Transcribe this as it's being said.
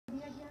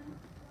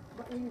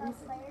Chicago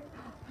fire.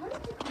 How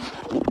did you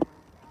come?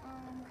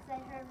 Because I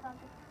heard about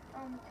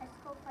the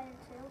Pesco fire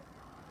too.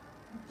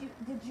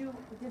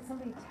 Did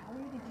somebody tell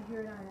you? Did you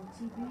hear it on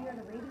TV or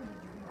the radio?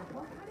 Did you read a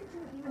book? How did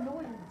you even know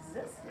it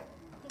existed?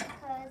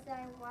 Because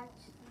I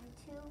watched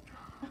YouTube.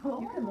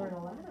 Oh, you can learn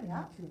a lot on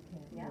YouTube,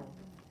 can't you? Yeah.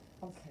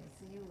 Okay.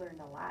 So you learned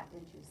a lot,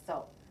 did you?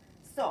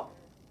 So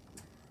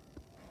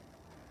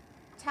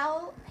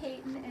tell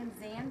Peyton and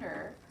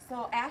Xander.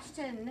 So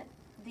Ashton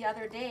the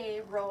other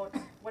day wrote,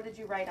 what did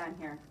you write on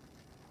here?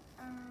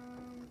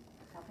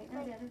 Tell Peyton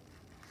and Xander.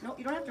 No,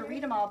 you don't have to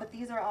read them all, but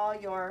these are all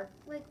your,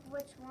 Like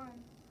which one?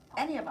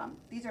 any of them.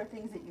 These are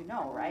things that you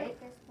know, right? Like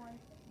this one.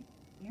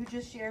 You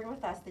just shared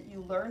with us that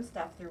you learned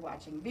stuff through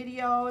watching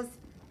videos.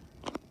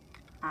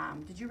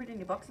 Did you read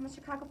any books on the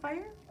Chicago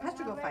fire?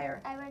 Pesco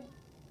fire.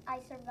 I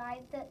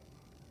survived the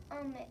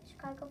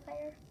Chicago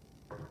fire.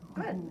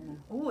 Good.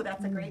 Ooh,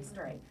 that's a great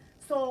story.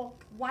 So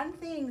one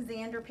thing,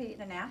 Xander,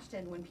 Peyton, and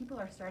Ashton, when people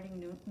are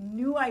starting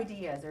new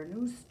ideas or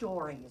new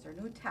stories or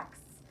new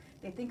texts,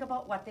 they think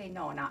about what they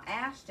know. Now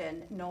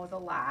Ashton knows a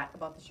lot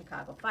about the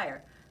Chicago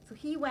fire. So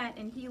he went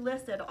and he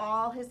listed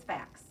all his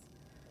facts.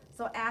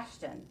 So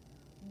Ashton,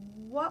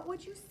 what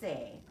would you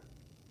say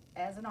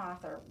as an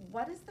author,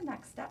 what is the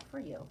next step for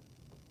you?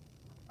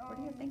 What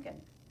are you thinking?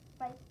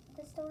 Write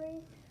the story.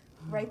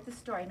 Write the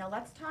story. Now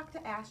let's talk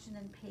to Ashton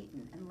and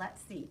Peyton and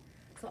let's see.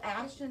 So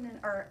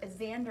or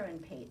Xander and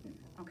Peyton,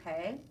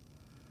 okay?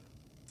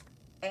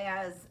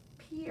 As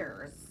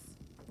peers,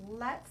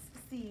 let's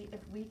see if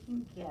we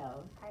can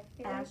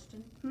give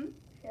Ashton. I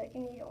feel like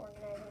you need to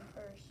organize them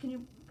first. Can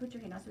you put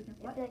your hand out so we can?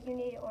 I feel like you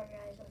need to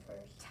organize them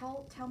first.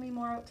 Tell me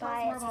more. Tell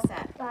us more about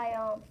that.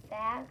 By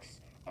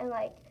facts, and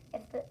like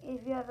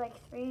if you have like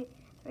three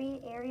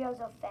areas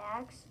of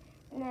facts,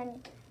 and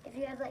then if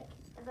you have like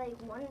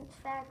one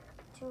fact,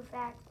 two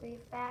facts, three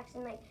facts,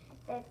 and like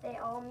if they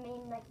all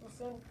mean like the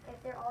same,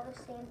 if they're all the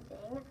same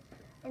thing,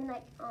 in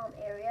like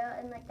area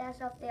and like that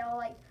stuff, they all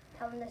like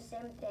tell them the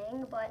same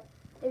thing, but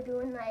they're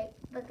doing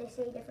but they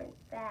say different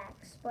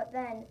facts. But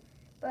then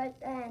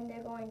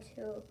they're going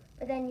to,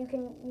 but then you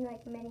can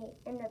like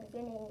in the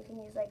beginning you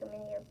can use like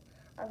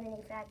a mini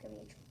fact of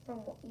each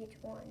from each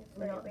one.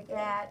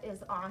 That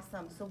is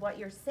awesome. So what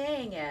you're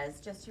saying is,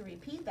 just to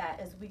repeat that,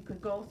 is we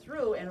could go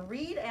through and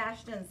read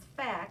Ashton's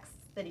facts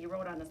that he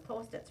wrote on his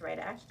Post-its, right,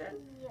 Ashton?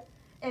 Yep.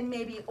 And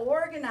maybe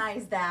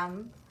organize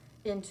them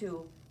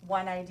into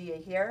one idea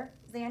here,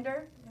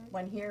 Xander,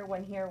 one here,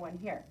 one here, one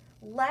here.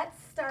 Let's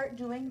start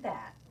doing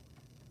that.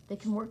 They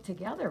can work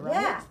together, right?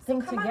 Yeah.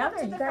 Think come on up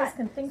together. to the You guys front.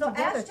 can think so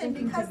together. Ashton,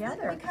 Thinking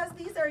together. because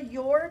these are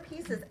your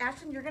pieces,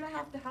 Ashton, you're going to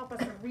have to help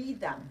us read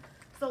them.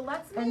 So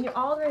let's make. And you're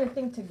all going to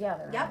think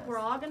together. Yep, we're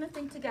all going to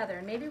think together,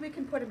 and maybe we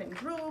can put them in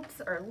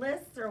groups or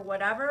lists or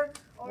whatever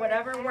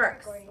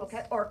works.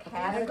 Okay, or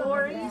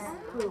categories.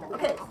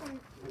 Okay,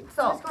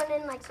 so Just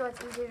going in so it's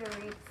easier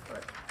to read.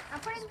 I'm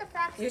putting the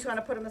facts. you just want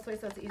to put them this way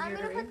so it's easier I'm to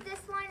gonna read. put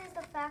this line as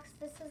the facts.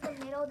 This is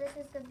the middle. This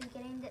is the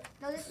beginning.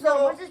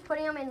 We're just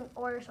putting them in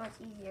order so it's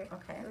easier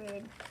Okay. to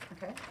read.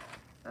 Okay.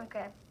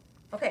 Okay.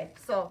 Okay.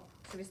 So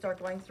should we start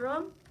going through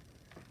them?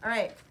 All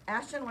right,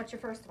 Ashton, what's your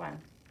first one?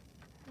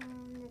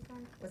 This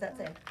one. What's that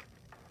say?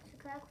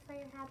 Chicago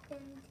fire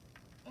happened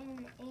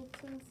in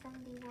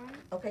 1871.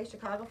 Okay,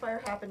 Chicago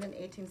fire happened in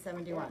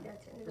 1871.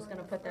 Just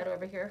gonna put that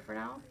over here for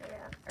now. Yeah.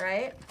 All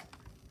right.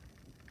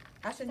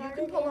 Ashton, you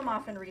can pull them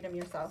off and read them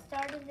yourself.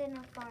 Started in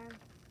a farm.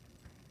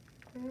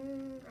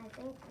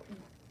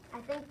 I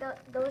think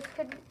those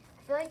could.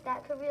 I feel like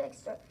that could be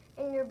start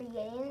in your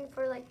beginning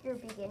for your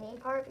beginning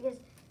part, because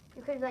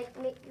you could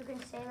you can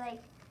say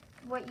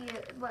what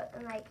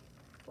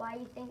why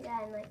you think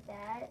that and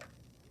that.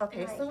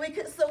 Okay, Right.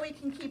 so we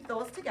can keep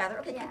those together.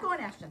 Okay, Yeah. keep going,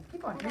 Ashton.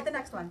 Keep going. Read the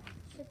next one.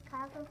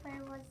 Chicago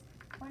fire was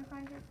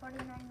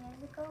 149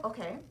 years ago.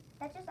 Okay.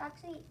 That just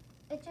actually,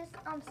 it just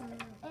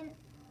and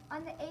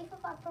on the 8th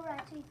of October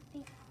actually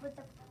with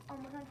the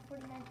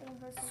 149th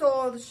anniversary.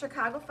 So the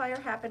Chicago fire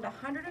happened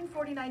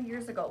 149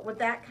 years ago. Would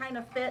that kind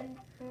of fit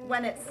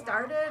when it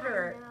started,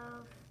 or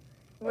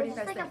what do you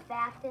guys It's just think? a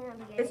fact in the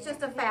beginning. It's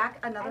just a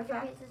fact, another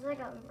fact. It's just a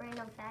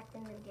random fact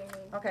in the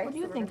beginning. Okay. What do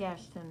you so think,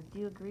 Ashton? Do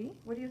you agree?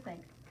 What do you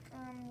think?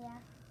 Yeah.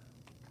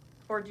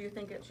 Or do you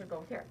think it should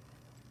go here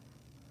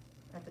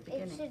at the It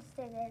beginning? should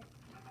stay there.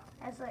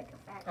 As a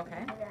fact. Okay.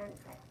 And then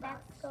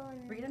That's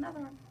going. Read another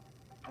one.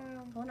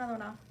 Pull another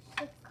one off.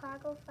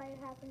 Chicago fire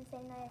happened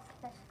same night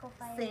as Pesco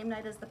fire. Same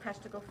night as the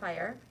Pesco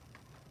fire.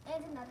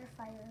 And another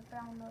fire, but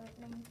I don't know its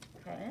name.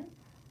 Okay.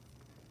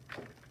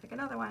 Pick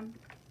another one.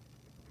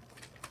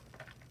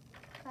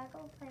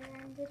 Chicago fire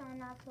ended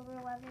on October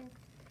 11th,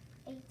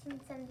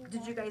 1871.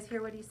 Did you guys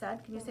hear what he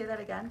said? Can you say that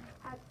again?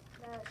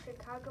 The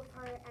Chicago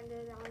fire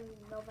ended on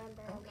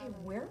November 11th. Okay,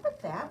 where would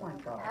that one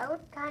go? that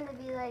would kind of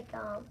be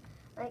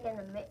in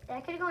the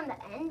that could go in the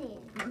ending.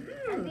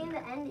 That'd be in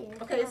the ending.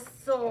 It's Okay, gonna-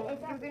 so if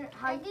you're gonna,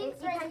 how, it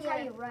Ending's right depends how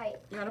here. you write.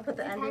 you want to put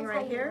the Depends ending how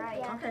right you here? write,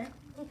 yeah. Okay.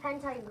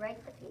 Depends how you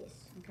write the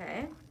piece.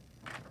 Okay.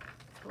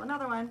 Pull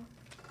another one.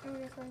 And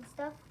this one,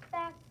 stuff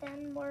back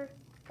then were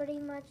pretty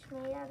much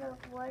made out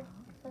of wood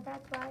so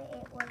that's why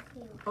it was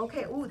huge.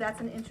 Okay, ooh,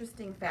 that's an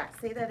interesting fact.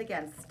 Say that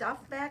again.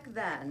 Stuff back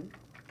then.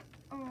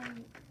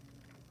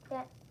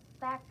 That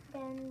back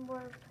then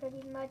were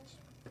pretty much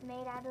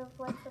made out of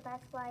wood, so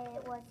that's why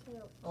it was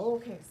huge.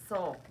 Okay,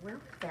 so where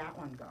would that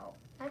one go?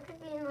 That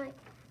could be in like,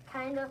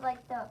 kind of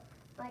like the,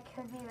 like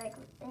could be like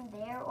in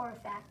there or a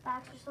fact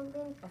box or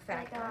something. A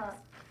fact like box?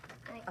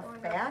 Like A one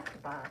of-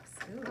 fact box.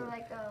 Or Ooh.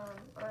 like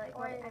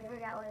what, I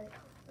forgot what it's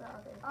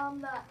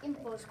called. The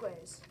info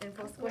squares.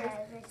 Info squares.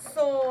 Yeah, basically.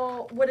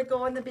 So would it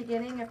go in the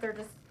beginning if they're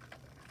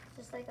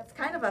Just like a. it's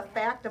kind of a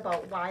fact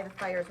about why the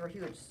fires were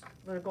huge?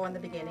 Would it go in the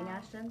beginning, Yeah.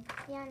 Ashton?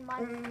 Yeah, and my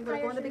Would it go in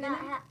fires the should not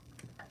beginning? have.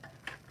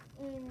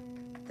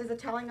 Is it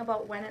telling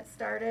about when it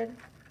started?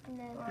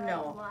 Or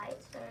No. Like why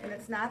it started. And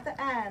it's not the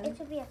end. It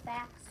should be a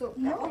fact. So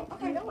You know,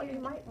 okay. you know what you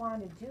might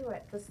wanna do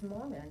at this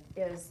moment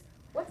is,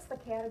 what's the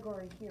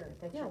category here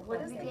that Yeah, you're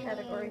what is the putting?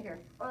 category here?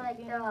 Or like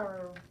Beginning the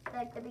or-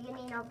 like the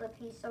beginning of the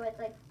piece, so it's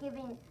like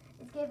giving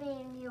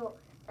you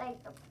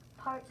like the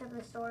parts of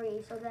the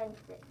story, so then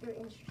you're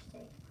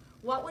interested.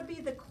 What would be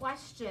the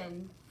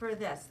question for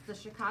this? The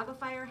Chicago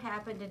fire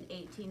happened in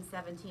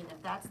 1817.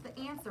 If that's the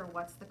answer,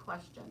 what's the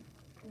question?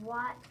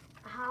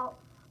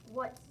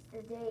 What's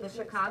the date? The it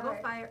Chicago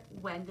started? fire,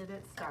 when did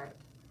it start?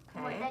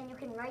 Well, Okay. then you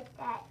can write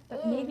that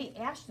But in. maybe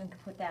Ashton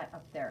could put that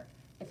up there,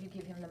 if you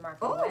give him the marker.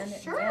 Oh, When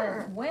it-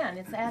 sure. When,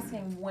 it's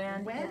asking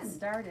when When. it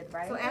started,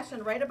 right? So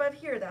Ashton, right above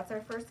here, that's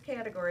our first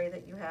category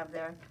that you have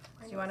there.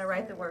 So you wanna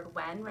write the word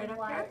when right and up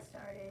why here? it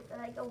started,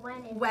 like a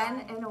when and When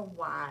why. and a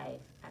why.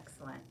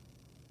 Excellent.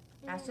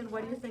 Ashton,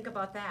 what do you think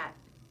about that?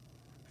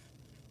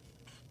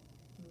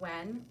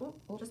 When,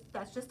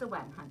 that's just a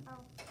when, hun. Oh.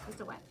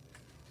 Just a when.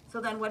 So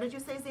then what did you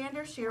say,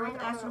 Xander? Share with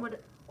When or- Ashton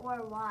Or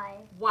why.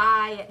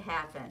 why it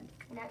happened.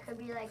 And that could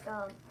be like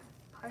part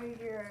of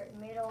your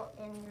middle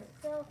and your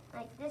So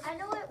like this. I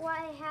know it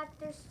why I have.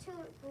 There's two.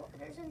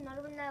 There's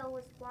another one that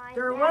was why.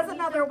 There Yeah, was these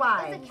another are-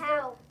 why. It's a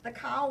cow. The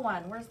cow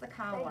one, where's the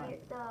cow Right one? here,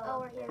 Oh,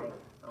 we're here.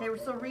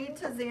 Okay, so read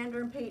to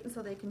Xander and Peyton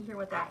so they can hear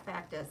what that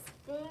fact is.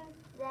 Think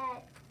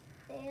that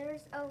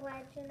there's a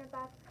legend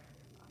about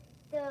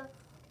the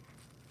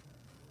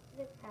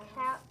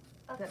cow,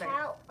 a That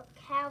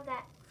cow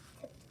that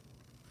tipped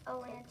a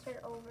lantern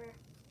over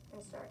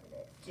and started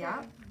it.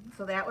 Yeah,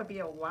 so that would be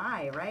a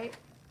why, right?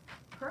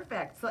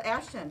 Perfect. So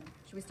Ashton,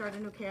 should we start a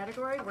new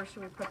category? Where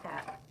should we put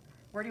that?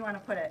 Where do you want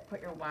to put it?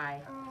 Put your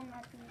why.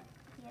 at the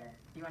here.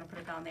 Do you want to put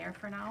it down there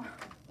for now?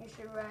 You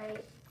should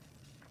write.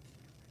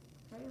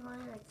 Maybe one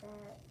like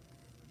that.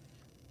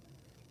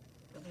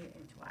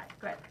 W-H-Y.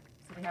 Good.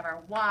 So we have our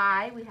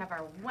why, we have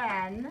our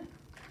when.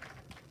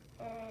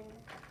 And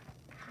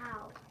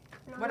how.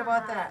 No, What not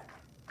about how. that?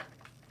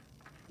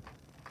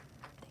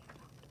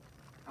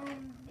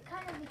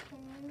 Kind of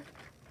beginning.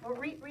 Well,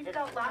 read it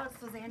out loud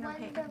so Xander and When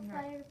Peyton the can hear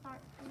it. fire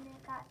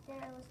department got there,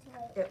 it was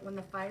too late. When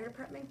the fire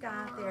department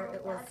got there,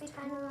 it was that'd be too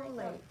kinda like a-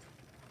 late.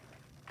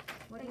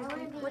 What do you I think?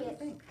 wanna What do you be-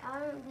 think? I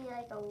want to be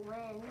like a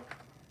when,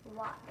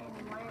 what,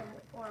 and when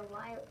or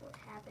why it would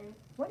happen.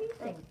 What do you Like,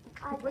 think?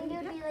 I think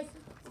it would be like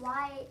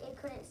why it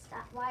couldn't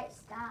stop, why it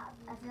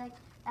stopped. I feel like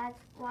that's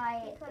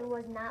why It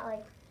was not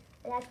like.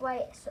 That's why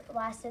it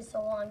lasted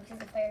so long because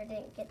the fire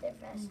didn't get there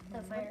fast.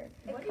 The fire.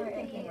 What are you fire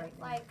thinking didn't- right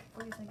now? Like, What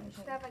do you think? we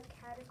should have a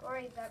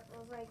category that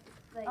was like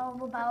Oh,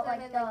 about put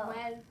them like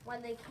in, the.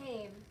 when they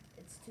came.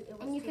 It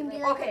was And you too can be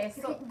late. like, Okay,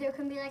 you so- can- there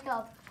can be like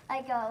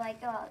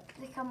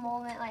a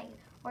moment like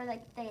where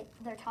like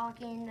they're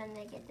talking and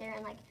they get there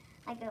and like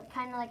a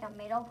kind of like a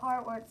middle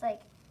part where it's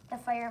like the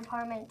fire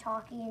department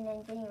talking and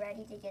then getting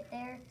ready to get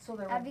there. So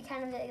there That'd be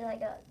kind of like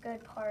a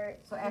good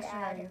part. So to Ashton,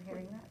 are add. you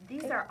hearing that?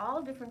 These are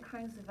all different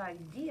kinds of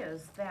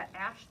ideas that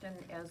Ashton,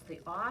 as the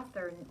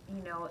author,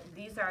 you know,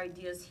 these are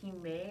ideas he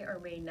may or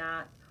may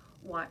not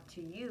want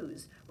to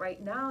use.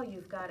 Right now,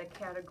 you've got a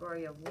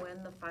category of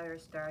when the fire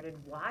started,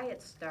 why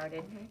it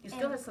started. You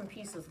still And have some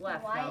pieces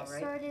left why now, it right?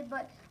 started,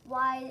 but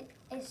why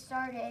it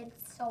started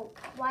so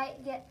why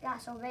it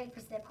got so big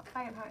because the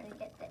fire department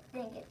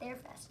didn't get there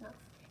fast enough.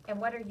 And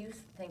what are you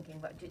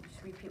thinking?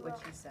 Just repeat what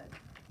you said.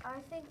 I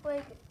think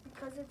like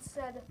because it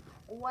said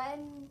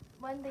when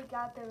they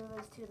got there it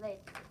was too late.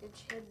 It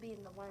should be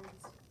in the whens.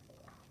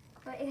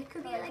 But it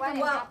could be Like like when a,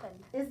 it Well- happened.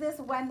 Is this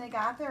when they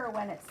got there or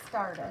when it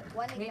started?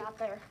 When they Me- got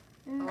there.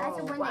 that's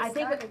Oh, when Well, they I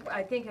think, started.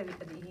 I think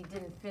he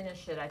didn't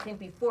finish it. I think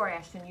before,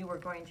 Ashton, you were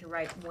going to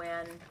write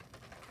when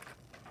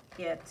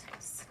it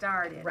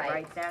started, Right.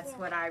 right? That's Yeah.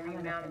 what I gonna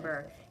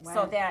remember. finish it.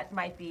 So When- that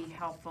might be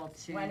helpful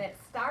to. When it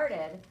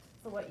started,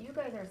 so what you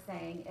guys are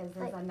saying is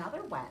there's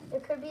another when.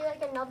 It could be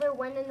like another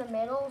when in the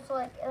middle, so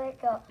like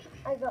a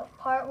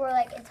part where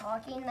like it's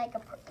talking like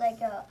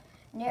a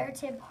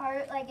narrative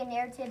part, like a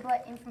narrative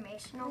but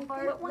informational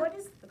part What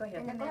is, go in the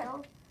ahead.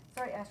 middle.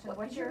 Sorry, Ashton, What,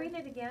 what's could you your? read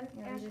it again,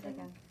 Yeah, read it Ashton?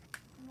 again.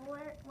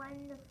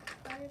 When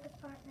the fire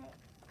department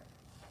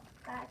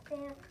got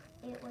there,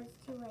 it was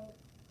too late.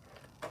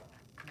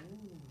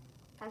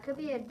 That could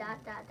be a dot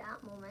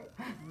moment.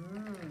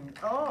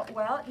 Oh,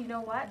 well, you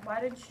know what?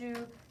 Why don't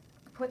you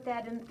put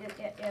that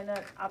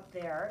up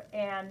there,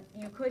 and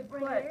you could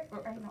put, Right here?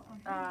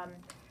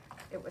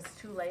 it was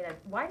too late.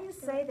 Why do you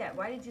say that?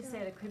 Why did you say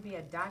it could be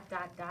a dot,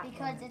 dot, dot? Because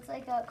moment? it's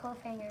like a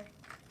cliffhanger.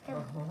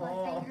 Oh.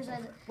 Cliffhangers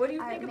are, What do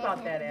you are think about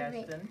making that,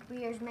 it- the Ashton?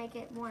 readers make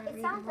it want to It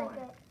read sounds more. like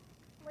it.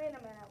 Wait a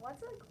minute,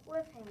 what's a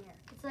cliffhanger?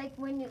 It's like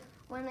when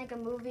like a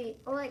movie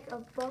or like a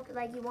book,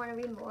 like you want to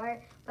read more,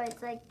 but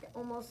it's like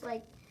almost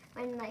like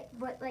when like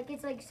but like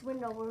it's like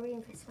Swindle. We're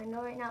reading for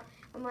Swindle right now,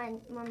 and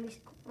when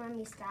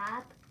we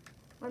stop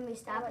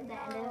at the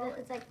end of it,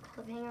 it's like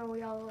cliffhanger.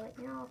 We all like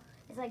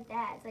it's like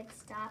that. It's like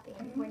stopping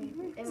when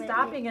you and when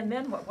Stopping and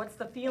then what? What's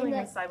the feeling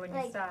like- inside when you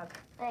like- stop?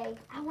 like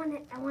I want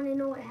to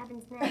know what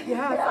happens next.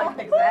 Yeah, it's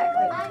like Exactly.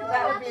 I know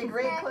That what would be a happens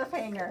great next.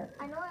 cliffhanger.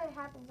 I know what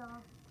happens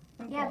all.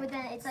 Yeah, but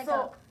then it's like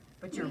So-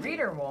 But your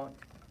reader won't.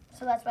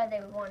 so that's why they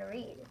would want to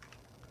read.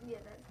 Yeah,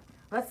 that.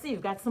 Let's see,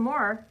 you've got some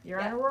more. You're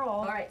on a roll.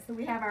 All right, so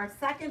we have our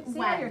second See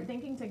how you're one.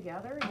 thinking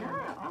together?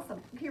 Yeah, awesome.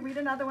 Okay, read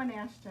another one,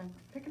 Ashton.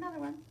 Pick another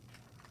one.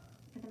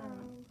 Pick another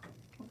one.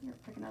 Come here,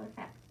 pick another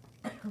fact.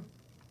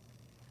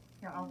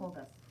 Here, I'll hold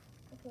this.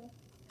 Okay.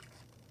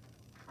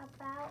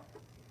 About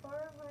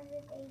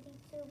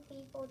 482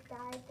 people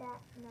died that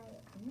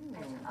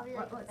night. I'll be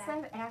like, Let's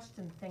have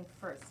Ashton think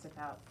first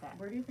about that.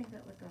 Where do you think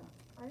that would go?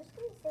 I'm just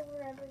gonna say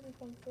whatever you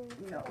think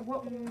is. No,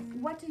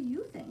 what do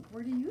you think?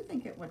 Where do you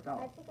think it would I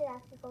go? think it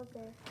has to go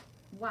there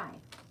Why?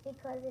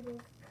 because it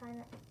is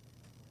kind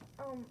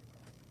of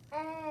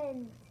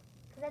and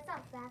because that's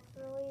not facts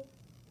really.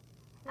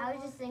 I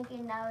was just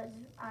thinking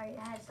I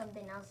had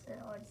something else that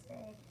I would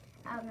say.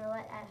 I'm gonna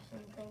let Ashton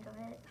think of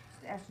it.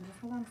 Ashton, just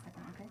hold on a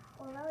second, okay?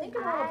 Well, really, Think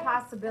of all the I-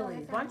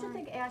 possibilities. oh, Why don't you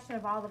that's think, Ashton,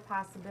 of all the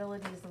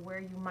possibilities of where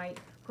you might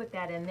put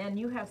that, and then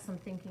you have some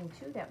thinking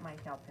too that might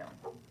help him.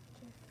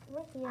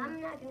 with you. I'm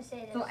not gonna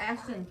say this. So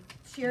Ashton,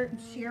 share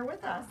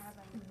with us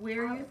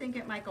where you think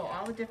it might go,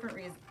 all the different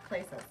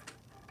places.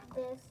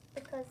 This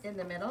because In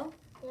the middle?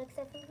 because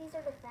I think these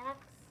are the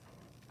facts,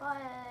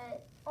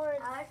 But or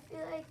it's I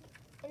feel like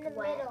in the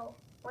when- middle.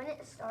 when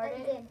it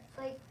started, Ended.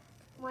 like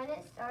when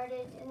it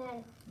started, and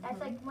then that's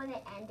like when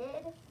it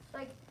ended.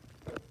 Like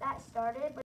that started, but